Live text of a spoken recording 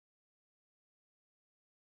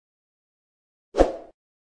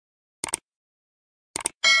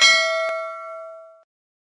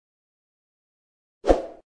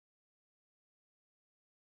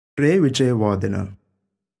Ray Wijewardene.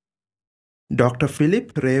 Dr.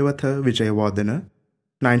 Philip Rewatha Wijewardene,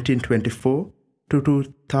 1924 to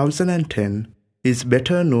 2010, is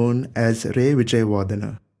better known as Ray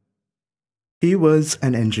Wijewardene. He was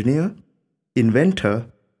an engineer, inventor,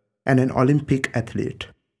 and an Olympic athlete.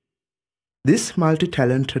 This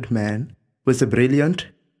multi-talented man was a brilliant,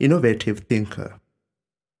 innovative thinker.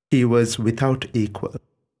 He was without equal.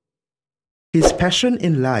 His passion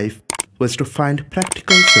in life was to find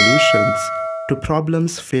practical solutions to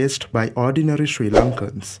problems faced by ordinary Sri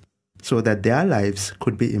Lankans so that their lives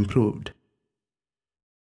could be improved.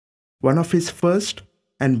 One of his first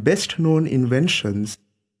and best-known inventions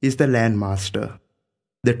is the Landmaster,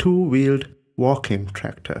 the two-wheeled walking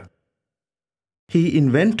tractor. He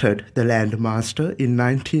invented the Landmaster in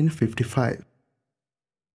 1955.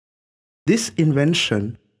 This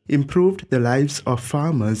invention improved the lives of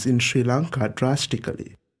farmers in Sri Lanka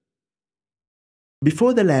drastically.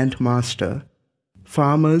 Before the Landmaster,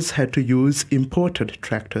 farmers had to use imported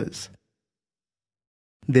tractors.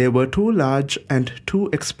 They were too large and too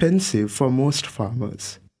expensive for most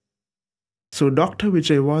farmers. So Dr.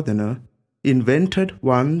 Wijewardene invented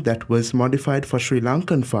one that was modified for Sri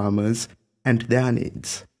Lankan farmers and their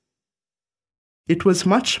needs. It was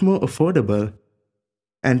much more affordable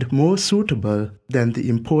and more suitable than the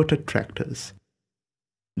imported tractors.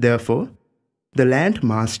 Therefore, the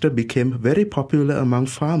Landmaster became very popular among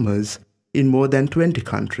farmers in more than 20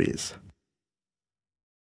 countries.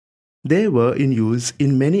 They were in use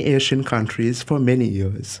in many Asian countries for many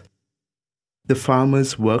years. The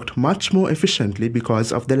farmers worked much more efficiently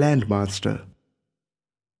because of the Landmaster.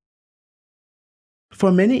 For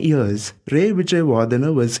many years, Ray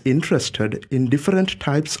Wijewardene was interested in different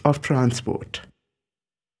types of transport.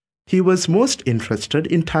 He was most interested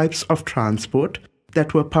in types of transport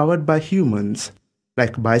that were powered by humans,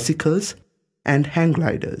 like bicycles and hang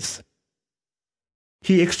gliders.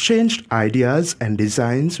 He exchanged ideas and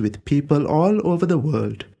designs with people all over the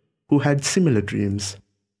world who had similar dreams.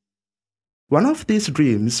 One of these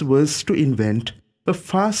dreams was to invent a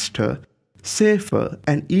faster, safer,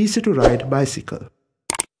 and easy-to-ride bicycle.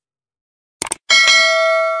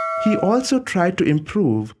 He also tried to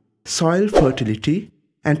improve soil fertility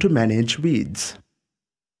and to manage weeds.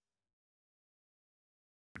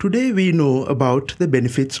 Today we know about the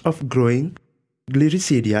benefits of growing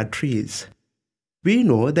Gliricidia trees. We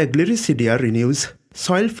know that Gliricidia renews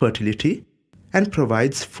soil fertility and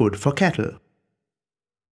provides food for cattle.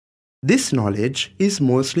 This knowledge is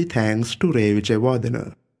mostly thanks to Ray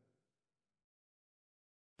Wijewardene.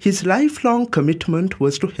 His lifelong commitment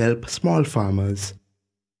was to help small farmers.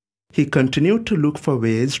 He continued to look for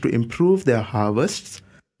ways to improve their harvests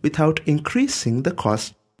without increasing the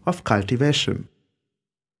cost of cultivation.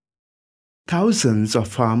 Thousands of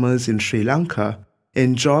farmers in Sri Lanka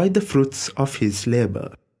enjoyed the fruits of his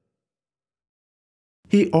labor.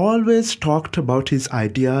 He always talked about his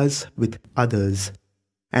ideas with others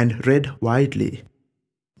and read widely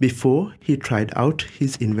before he tried out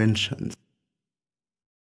his inventions.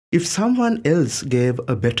 If someone else gave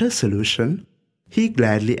a better solution, he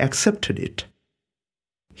gladly accepted it.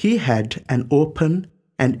 He had an open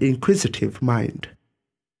and inquisitive mind.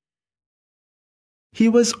 He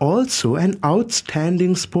was also an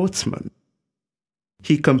outstanding sportsman.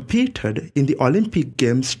 He competed in the Olympic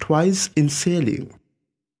Games twice in sailing.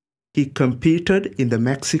 He competed in the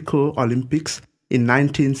Mexico Olympics in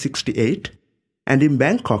 1968 and in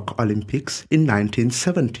Bangkok Olympics in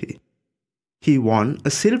 1970. He won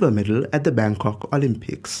a silver medal at the Bangkok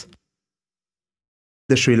Olympics.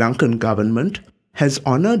 The Sri Lankan government has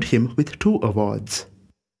honored him with 2 awards,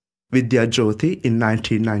 Vidya Jyoti in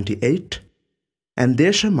 1998 and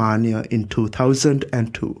Deshamanya in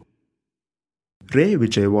 2002. Ray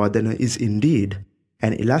Wijewardene is indeed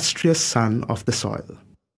an illustrious son of the soil.